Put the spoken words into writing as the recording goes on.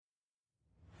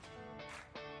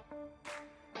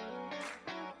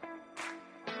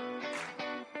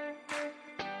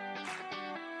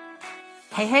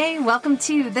Hey, welcome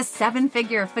to the Seven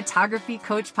Figure Photography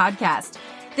Coach Podcast.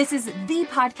 This is the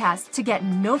podcast to get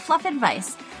no fluff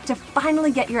advice, to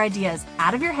finally get your ideas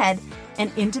out of your head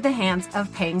and into the hands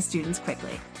of paying students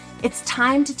quickly. It's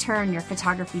time to turn your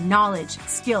photography knowledge,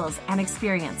 skills, and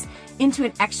experience into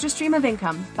an extra stream of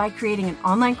income by creating an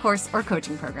online course or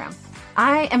coaching program.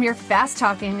 I am your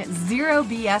fast-talking, zero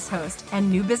BS host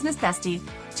and new business bestie,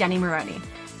 Jenny Maroney.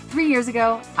 3 years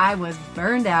ago, I was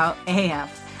burned out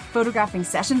AF. Photographing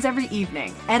sessions every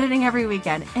evening, editing every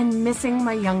weekend, and missing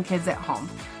my young kids at home.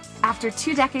 After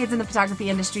 2 decades in the photography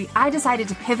industry, I decided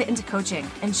to pivot into coaching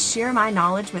and share my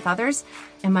knowledge with others,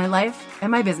 and my life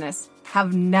and my business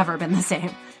have never been the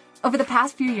same. Over the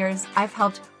past few years, I've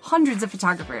helped hundreds of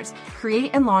photographers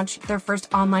create and launch their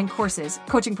first online courses,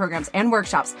 coaching programs, and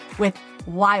workshops with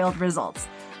wild results.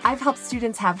 I've helped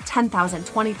students have $10,000,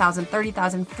 $20,000,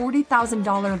 $30,000,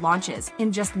 $40,000 launches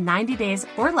in just 90 days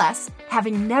or less,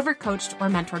 having never coached or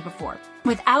mentored before,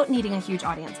 without needing a huge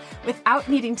audience, without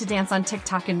needing to dance on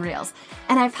TikTok and Reels.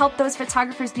 And I've helped those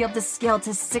photographers be able to scale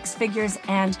to 6 figures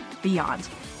and beyond.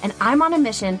 And I'm on a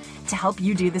mission to help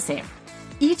you do the same.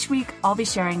 Each week, I'll be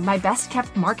sharing my best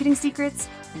kept marketing secrets,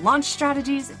 launch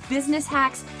strategies, business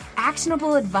hacks,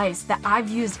 actionable advice that I've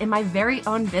used in my very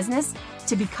own business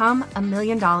to become $1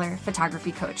 million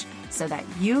photography coach so that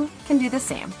you can do the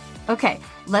same. Okay,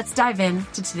 let's dive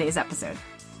into today's episode.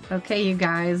 Okay, you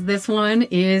guys, this one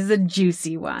is a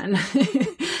juicy one.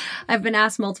 I've been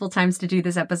asked multiple times to do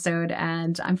this episode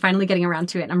and I'm finally getting around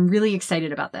to it. I'm really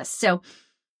excited about this. So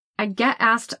I get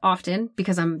asked often,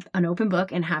 because I'm an open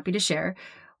book and happy to share,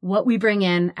 what we bring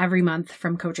in every month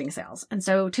from coaching sales. And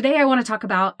so today I want to talk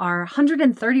about our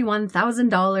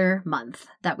 $131,000 month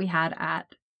that we had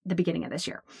at the beginning of this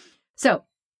year. So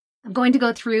I'm going to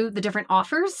go through the different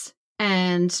offers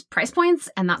and price points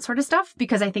and that sort of stuff,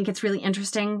 because I think it's really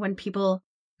interesting when people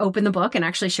open the book and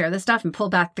actually share this stuff and pull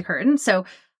back the curtain. So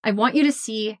I want you to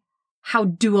see how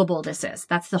doable this is.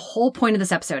 That's the whole point of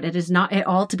this episode. It is not at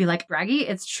all to be like braggy.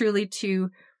 It's truly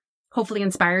to hopefully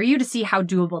inspire you to see how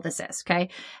doable this is. Okay.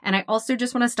 And I also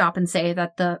just want to stop and say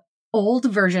that the old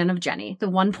version of Jenny,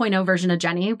 the 1.0 version of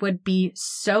Jenny, would be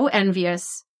so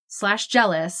envious /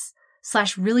 jealous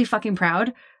 / really fucking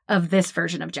proud of this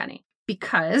version of Jenny.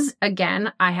 Because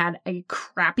again, I had a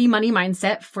crappy money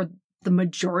mindset for the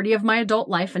majority of my adult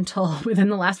life until within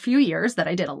the last few years that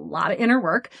I did a lot of inner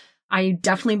work. I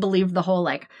definitely believed the whole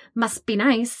must be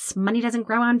nice, money doesn't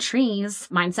grow on trees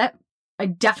mindset. I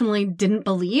definitely didn't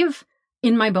believe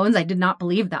in my bones. I did not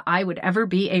believe that I would ever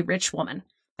be a rich woman.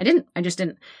 I just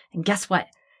didn't. And guess what?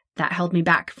 That held me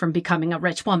back from becoming a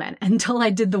rich woman until I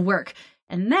did the work.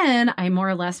 And then I more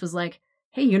or less was like,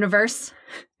 hey, universe,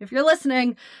 if you're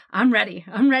listening, I'm ready.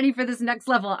 I'm ready for this next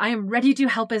level. I am ready to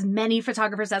help as many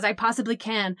photographers as I possibly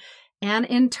can. And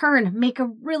in turn, make a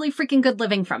really freaking good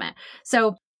living from it.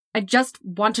 So I just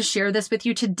want to share this with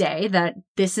you today, that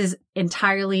this is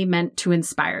entirely meant to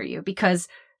inspire you, because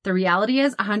the reality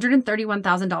is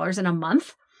 $131,000 in a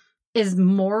month is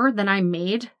more than I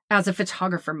made as a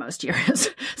photographer most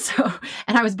years.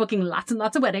 And I was booking lots and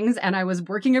lots of weddings, and I was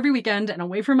working every weekend and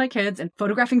away from my kids and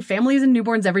photographing families and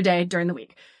newborns every day during the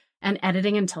week and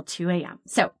editing until 2 a.m.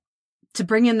 So to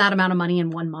bring in that amount of money in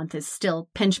 1 month is still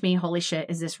pinch me. Holy shit,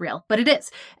 is this real? But it is.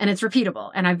 And it's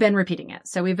repeatable. And I've been repeating it.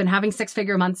 So we've been having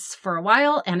 6-figure months for a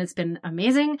while, and it's been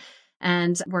amazing.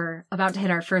 And we're about to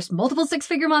hit our first multiple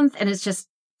 6-figure month. And it's just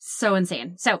so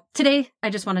insane. So today I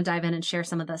just want to dive in and share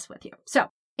some of this with you. So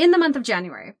in the month of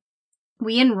January,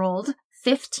 we enrolled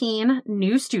 15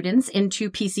 new students into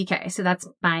PCK. So that's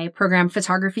my program,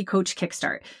 Photography Coach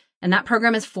Kickstart. And that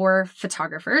program is for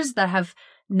photographers that have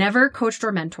never coached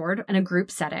or mentored in a group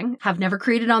setting, have never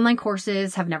created online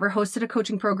courses, have never hosted a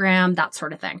coaching program, that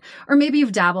sort of thing. Or maybe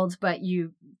you've dabbled, but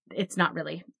it's not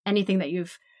really anything that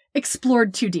you've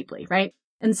explored too deeply, right?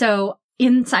 And so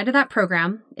inside of that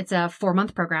program, it's a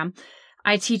 4-month program.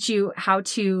 I teach you how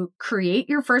to create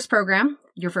your first program,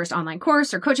 your first online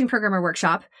course or coaching program or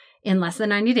workshop in less than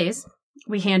 90 days.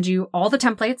 We hand you all the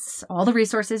templates, all the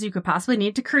resources you could possibly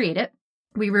need to create it.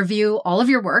 We review all of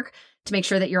your work to make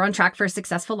sure that you're on track for a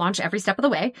successful launch every step of the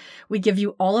way. We give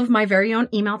you all of my very own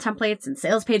email templates and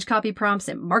sales page copy prompts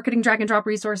and marketing drag and drop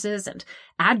resources and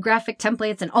ad graphic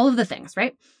templates and all of the things,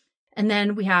 right? And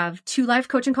then we have 2 live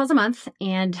coaching calls a month,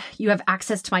 and you have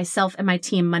access to myself and my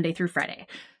team Monday through Friday.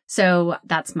 So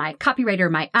that's my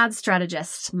copywriter, my ad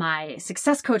strategist, my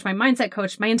success coach, my mindset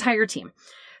coach, my entire team.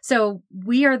 So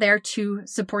we are there to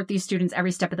support these students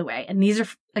every step of the way. And these are,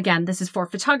 again, this is for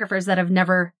photographers that have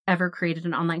never, ever created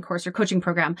an online course or coaching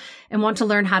program and want to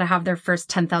learn how to have their first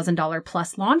 $10,000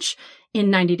 plus launch in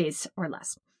 90 days or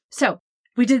less. So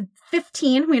We did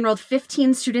 15. We enrolled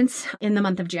 15 students in the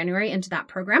month of January into that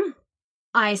program.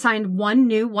 I signed one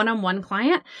new one-on-one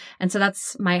client. And so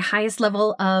that's my highest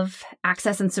level of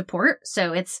access and support.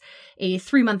 So it's a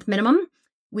 3-month minimum.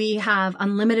 We have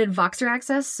unlimited Voxer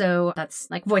access. So that's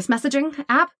like voice messaging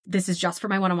app. This is just for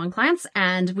my one-on-one clients.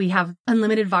 And we have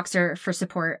unlimited Voxer for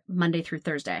support Monday through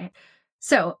Thursday.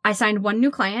 So I signed one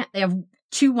new client. They have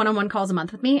 2 one-on-one calls a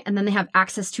month with me, and then they have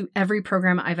access to every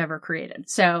program I've ever created.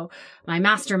 So my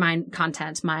mastermind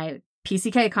content, my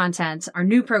PCK content, our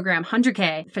new program,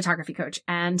 100K photography coach.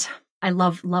 And I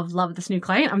love this new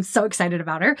client. I'm so excited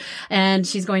about her, and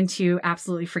she's going to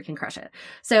absolutely freaking crush it.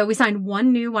 So we signed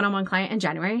one new one-on-one client in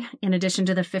January, in addition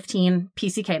to the 15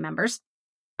 PCK members.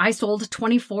 I sold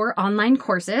 24 online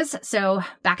courses. So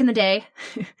back in the day,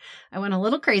 I went a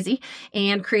little crazy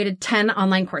and created 10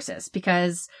 online courses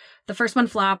because the first one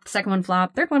flopped, the second one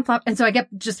flopped, third one flopped. And so I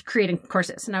kept just creating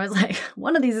courses. And I was like,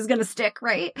 one of these is going to stick,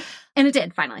 right? And it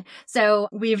did finally. So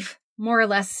we've more or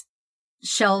less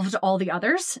shelved all the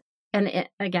others. And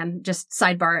again, just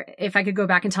sidebar, if I could go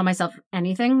back and tell myself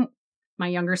anything, my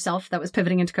younger self that was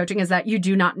pivoting into coaching, is that you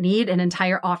do not need an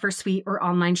entire offer suite or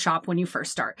online shop when you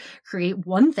first start. Create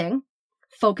one thing,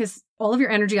 focus all of your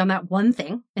energy on that one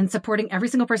thing and supporting every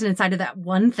single person inside of that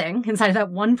one thing, inside of that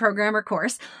one program or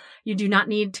course. You do not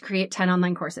need to create 10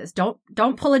 online courses. Don't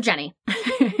pull a Jenny.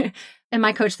 And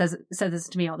my coach says this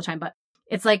to me all the time, but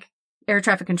it's like air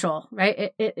traffic control,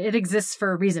 right? It exists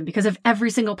for a reason, because if every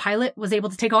single pilot was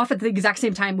able to take off at the exact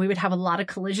same time, we would have a lot of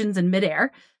collisions in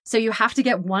midair. So you have to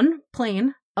get one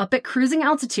plane up at cruising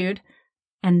altitude,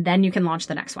 and then you can launch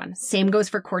the next one. Same goes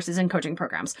for courses and coaching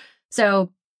programs.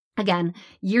 So again,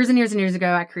 years and years and years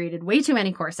ago, I created way too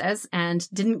many courses and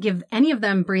didn't give any of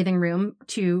them breathing room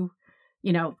to,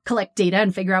 collect data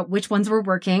and figure out which ones were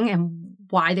working and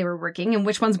why they were working and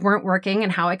which ones weren't working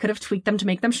and how I could have tweaked them to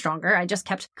make them stronger. I just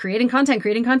kept creating content.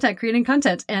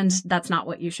 And that's not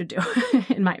what you should do,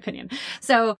 in my opinion.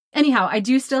 So anyhow, I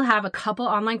do still have a couple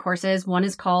online courses. One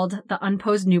is called The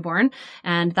Unposed Newborn.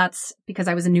 And that's because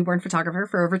I was a newborn photographer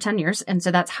for over 10 years. And so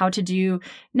that's how to do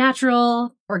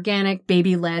natural, organic,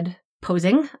 baby-led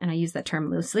posing. And I use that term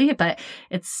loosely, but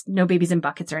it's no babies in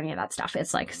buckets or any of that stuff.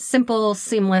 It's like simple,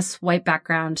 seamless, white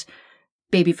background,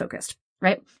 baby focused,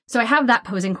 right? So I have that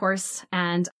posing course,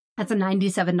 and that's a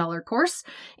 $97 course.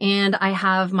 And I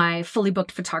have my fully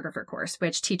booked photographer course,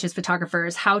 which teaches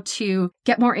photographers how to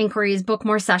get more inquiries, book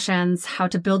more sessions, how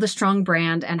to build a strong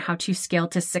brand, and how to scale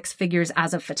to 6 figures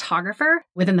as a photographer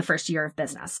within the first year of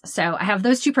business. So I have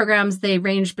those 2 programs. They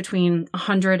range between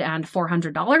 $100 and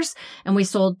 $400. And we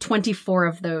sold 24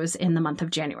 of those in the month of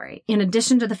January, in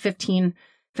addition to the 15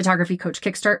 Photography Coach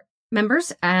Kickstart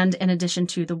members, and in addition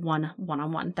to the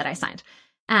one-on-one that I signed.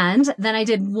 And then I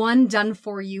did one done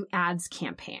for you ads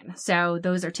campaign. So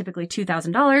those are typically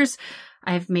 $2,000.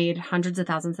 I've made hundreds of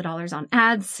thousands of dollars on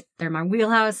ads. They're my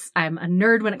wheelhouse. I'm a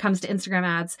nerd when it comes to Instagram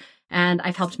ads, and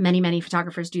I've helped many, many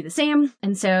photographers do the same.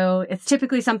 And so it's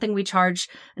typically something we charge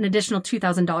an additional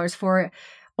 $2,000 for.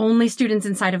 Only students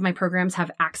inside of my programs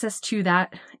have access to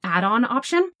that add-on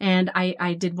option. And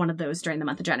I did one of those during the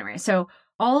month of January. So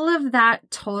all of that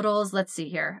totals, let's see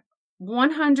here,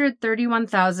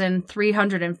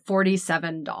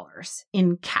 $131,347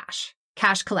 in cash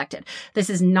collected. This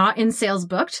is not in sales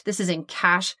booked. This is in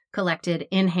cash collected,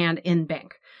 in hand, in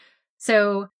bank.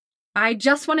 So I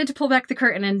just wanted to pull back the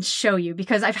curtain and show you,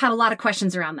 because I've had a lot of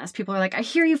questions around this. People are like, I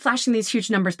hear you flashing these huge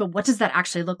numbers, but what does that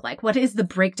actually look like? What is the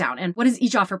breakdown? And what is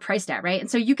each offer priced at, right? And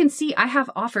so you can see I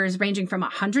have offers ranging from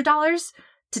 $100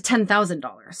 to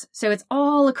 $10,000. So it's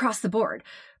all across the board,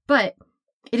 but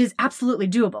it is absolutely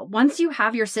doable. Once you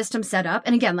have your system set up,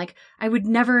 and again, like, I would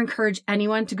never encourage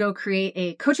anyone to go create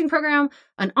a coaching program,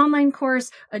 an online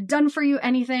course, a done for you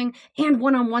anything, and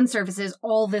one-on-one services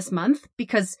all this month,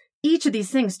 because each of these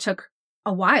things took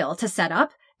a while to set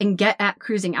up and get at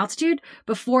cruising altitude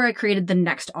before I created the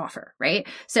next offer, right?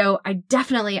 So I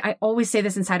always say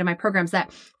this inside of my programs,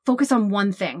 that focus on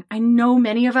one thing. I know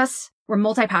many of us, we're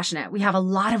multi-passionate. We have a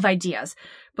lot of ideas.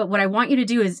 But what I want you to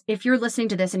do is, if you're listening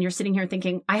to this and you're sitting here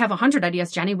thinking, I have 100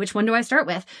 ideas, Jenny, which one do I start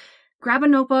with? Grab a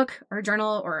notebook or a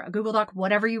journal or a Google Doc,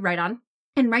 whatever you write on,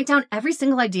 and write down every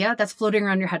single idea that's floating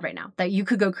around your head right now that you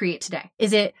could go create today.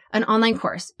 Is it an online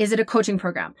course? Is it a coaching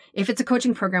program? If it's a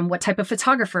coaching program, what type of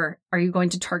photographer are you going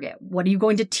to target? What are you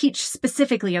going to teach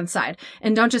specifically inside?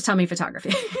 And don't just tell me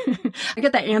photography. I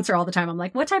get that answer all the time. I'm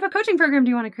like, what type of coaching program do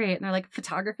you want to create? And they're like,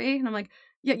 photography. And I'm like,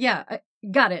 yeah, I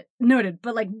got it. Noted.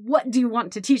 But like, what do you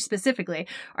want to teach specifically?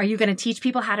 Are you going to teach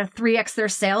people how to 3x their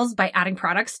sales by adding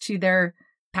products to their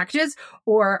packages?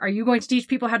 Or are you going to teach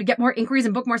people how to get more inquiries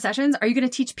and book more sessions? Are you going to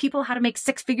teach people how to make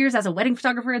 6 figures as a wedding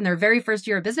photographer in their very first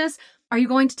year of business? Are you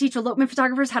going to teach elopement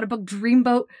photographers how to book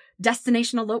dreamboat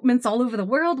destination elopements all over the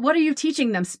world? What are you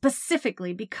teaching them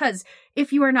specifically? Because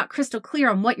if you are not crystal clear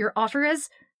on what your offer is,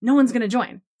 no one's going to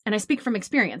join. And I speak from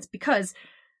experience because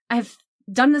I've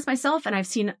done this myself and I've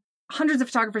seen hundreds of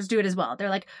photographers do it as well. They're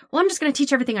like, well, I'm just going to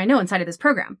teach everything I know inside of this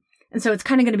program. And so it's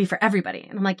kind of going to be for everybody.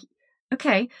 And I'm like,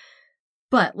 okay,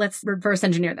 but let's reverse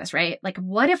engineer this, right? Like,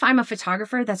 what if I'm a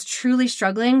photographer that's truly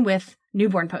struggling with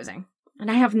newborn posing? And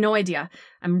I have no idea.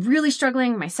 I'm really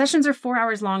struggling. My sessions are 4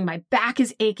 hours long. My back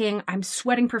is aching. I'm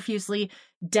sweating profusely.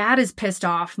 Dad is pissed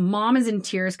off. Mom is in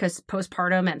tears because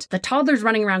postpartum and the toddler's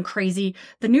running around crazy.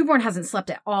 The newborn hasn't slept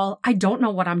at all. I don't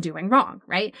know what I'm doing wrong,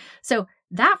 right? So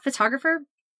that photographer,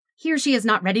 he or she is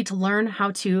not ready to learn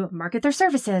how to market their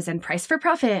services and price for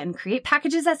profit and create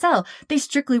packages that sell. They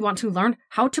strictly want to learn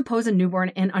how to pose a newborn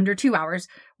in under 2 hours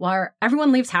while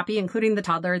everyone leaves happy, including the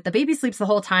toddler. The baby sleeps the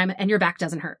whole time and your back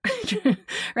doesn't hurt,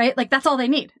 right? Like that's all they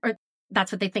need, or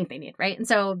that's what they think they need, right? And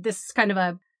so this is kind of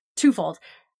a twofold.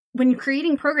 When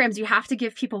creating programs, you have to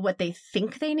give people what they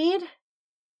think they need,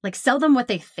 like sell them what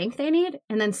they think they need,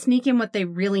 and then sneak in what they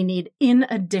really need in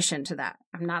addition to that.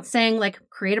 I'm not saying like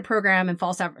create a program and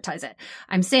false advertise it.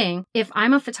 I'm saying if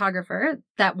I'm a photographer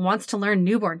that wants to learn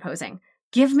newborn posing,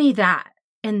 give me that.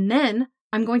 And then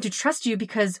I'm going to trust you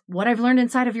because what I've learned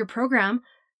inside of your program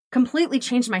completely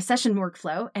changed my session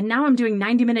workflow. And now I'm doing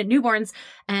 90-minute newborns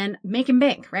and making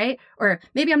bank, right? Or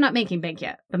maybe I'm not making bank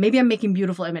yet, but maybe I'm making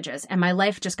beautiful images and my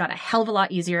life just got a hell of a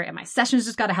lot easier and my sessions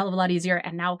just got a hell of a lot easier.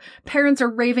 And now parents are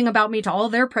raving about me to all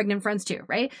their pregnant friends too,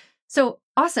 right? So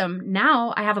awesome.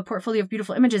 Now I have a portfolio of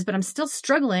beautiful images, but I'm still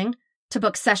struggling to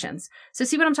book sessions. So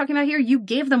see what I'm talking about here? You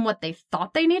gave them what they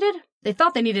thought they needed. They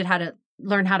thought they needed how to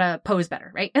learn how to pose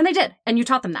better, right? And they did. And you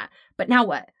taught them that. But now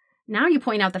what? Now you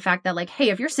point out the fact that like,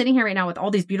 hey, if you're sitting here right now with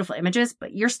all these beautiful images,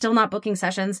 but you're still not booking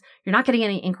sessions, you're not getting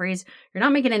any inquiries, you're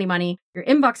not making any money, your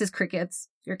inbox is crickets,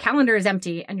 your calendar is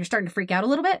empty, and you're starting to freak out a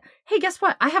little bit. Hey, guess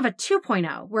what? I have a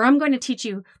 2.0 where I'm going to teach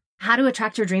you how to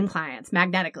attract your dream clients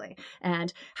magnetically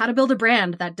and how to build a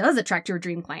brand that does attract your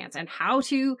dream clients and how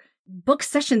to book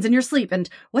sessions in your sleep and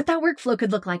what that workflow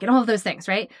could look like and all of those things,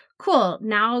 right? Cool.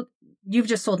 Now you've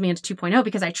just sold me into 2.0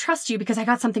 because I trust you because I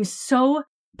got something so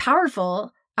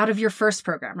powerful out of your first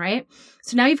program, right?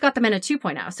 So now you've got them in a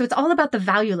 2.0. So it's all about the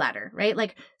value ladder, right?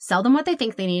 Like sell them what they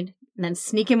think they need and then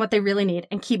sneak in what they really need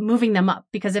and keep moving them up.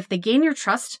 Because if they gain your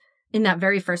trust in that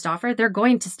very first offer, they're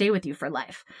going to stay with you for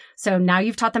life. So now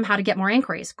you've taught them how to get more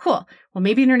inquiries. Cool. Well,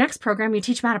 maybe in your next program, you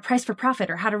teach them how to price for profit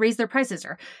or how to raise their prices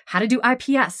or how to do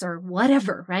IPS or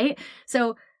whatever, right?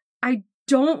 So I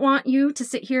don't want you to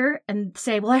sit here and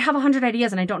say, well, I have 100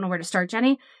 ideas and I don't know where to start,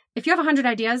 Jenny. If you have 100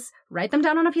 ideas, write them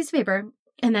down on a piece of paper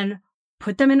and then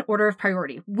put them in order of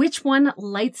priority. Which one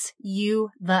lights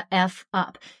you the F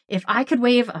up? If I could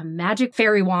wave a magic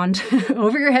fairy wand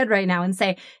over your head right now and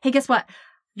say, hey, guess what?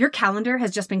 Your calendar has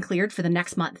just been cleared for the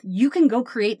next month. You can go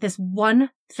create this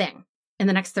one thing in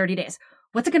the next 30 days.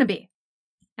 What's it going to be?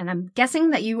 And I'm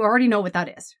guessing that you already know what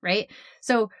that is, right?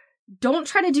 So don't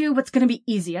try to do what's going to be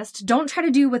easiest. Don't try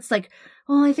to do what's like,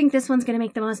 oh, I think this one's going to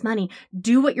make the most money.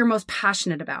 Do what you're most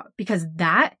passionate about because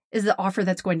that is the offer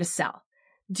that's going to sell.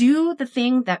 Do the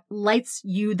thing that lights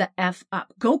you the F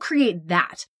up. Go create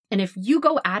that. And if you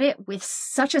go at it with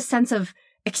such a sense of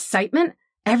excitement,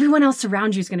 everyone else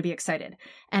around you is going to be excited.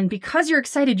 And because you're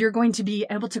excited, you're going to be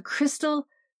able to crystal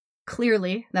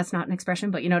clearly, that's not an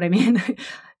expression, but you know what I mean,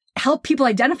 help people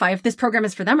identify if this program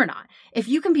is for them or not. If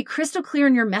you can be crystal clear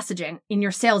in your messaging, in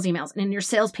your sales emails, and in your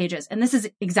sales pages, and this is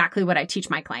exactly what I teach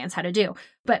my clients how to do.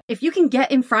 But if you can get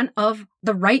in front of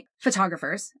the right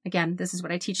photographers, again, this is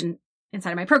what I teach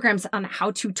inside of my programs on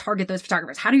how to target those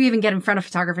photographers. How do you even get in front of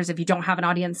photographers if you don't have an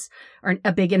audience or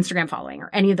a big Instagram following or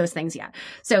any of those things yet?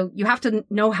 So you have to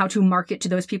know how to market to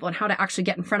those people and how to actually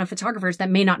get in front of photographers that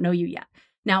may not know you yet.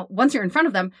 Now, once you're in front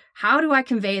of them, how do I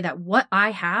convey that what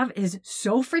I have is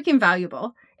so freaking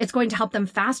valuable? It's going to help them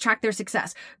fast track their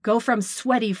success. Go from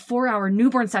sweaty 4-hour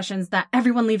newborn sessions that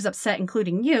everyone leaves upset,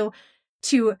 including you,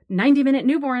 to 90-minute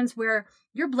newborns where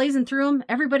you're blazing through them.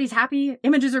 Everybody's happy.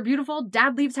 Images are beautiful.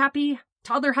 Dad leaves happy.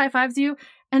 Toddler high fives you.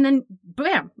 And then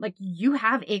bam, like you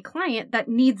have a client that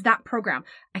needs that program.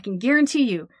 I can guarantee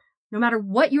you, no matter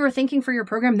what you are thinking for your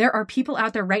program, there are people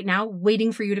out there right now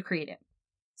waiting for you to create it.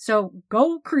 So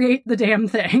go create the damn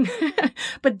thing,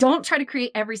 but don't try to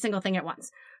create every single thing at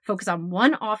once. Focus on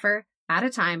one offer at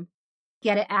a time.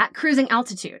 Get it at cruising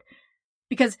altitude.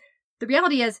 Because the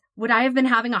reality is, would I have been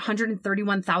having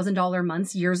 $131,000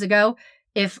 months years ago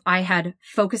if I had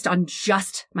focused on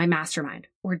just my mastermind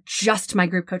or just my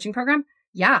group coaching program?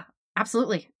 Yeah,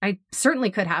 absolutely. I certainly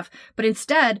could have. But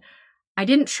instead, I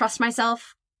didn't trust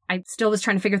myself. I still was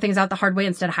trying to figure things out the hard way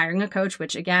instead of hiring a coach,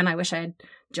 which again, I wish I had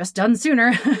just done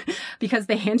sooner because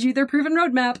they hand you their proven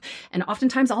roadmap and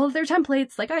oftentimes all of their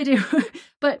templates like I do.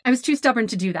 But I was too stubborn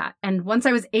to do that. And once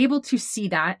I was able to see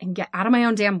that and get out of my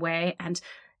own damn way and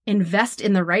invest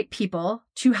in the right people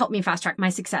to help me fast track my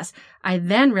success, I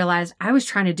then realized I was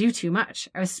trying to do too much.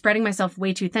 I was spreading myself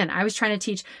way too thin. I was trying to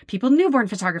teach people newborn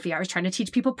photography. I was trying to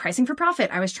teach people pricing for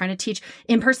profit. I was trying to teach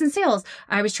in-person sales.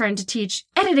 I was trying to teach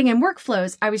editing and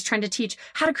workflows. I was trying to teach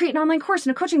how to create an online course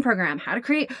and a coaching program, how to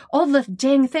create all the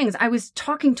dang things. I was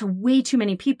talking to way too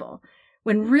many people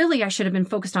when really I should have been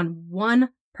focused on one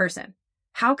person.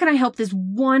 How can I help this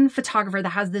one photographer that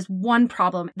has this one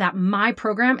problem that my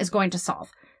program is going to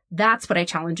solve? That's what I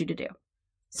challenge you to do.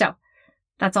 So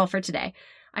that's all for today.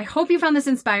 I hope you found this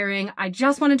inspiring. I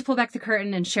just wanted to pull back the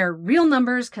curtain and share real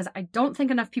numbers because I don't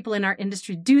think enough people in our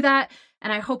industry do that.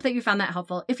 And I hope that you found that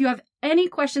helpful. If you have any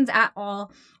questions at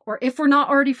all, or if we're not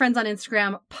already friends on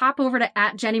Instagram, pop over to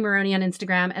 @JennyMaroney on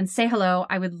Instagram and say hello.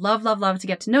 I would love, love, love to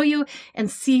get to know you and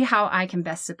see how I can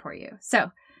best support you.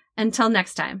 So until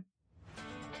next time.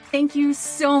 Thank you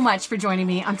so much for joining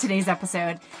me on today's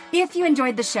episode. If you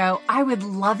enjoyed the show, I would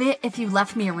love it if you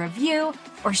left me a review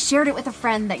or shared it with a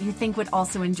friend that you think would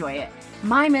also enjoy it.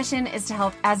 My mission is to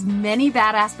help as many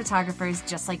badass photographers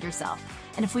just like yourself.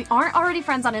 And if we aren't already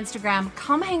friends on Instagram,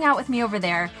 come hang out with me over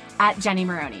there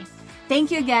 @JennyMaroney. Thank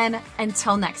you again.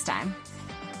 Until next time.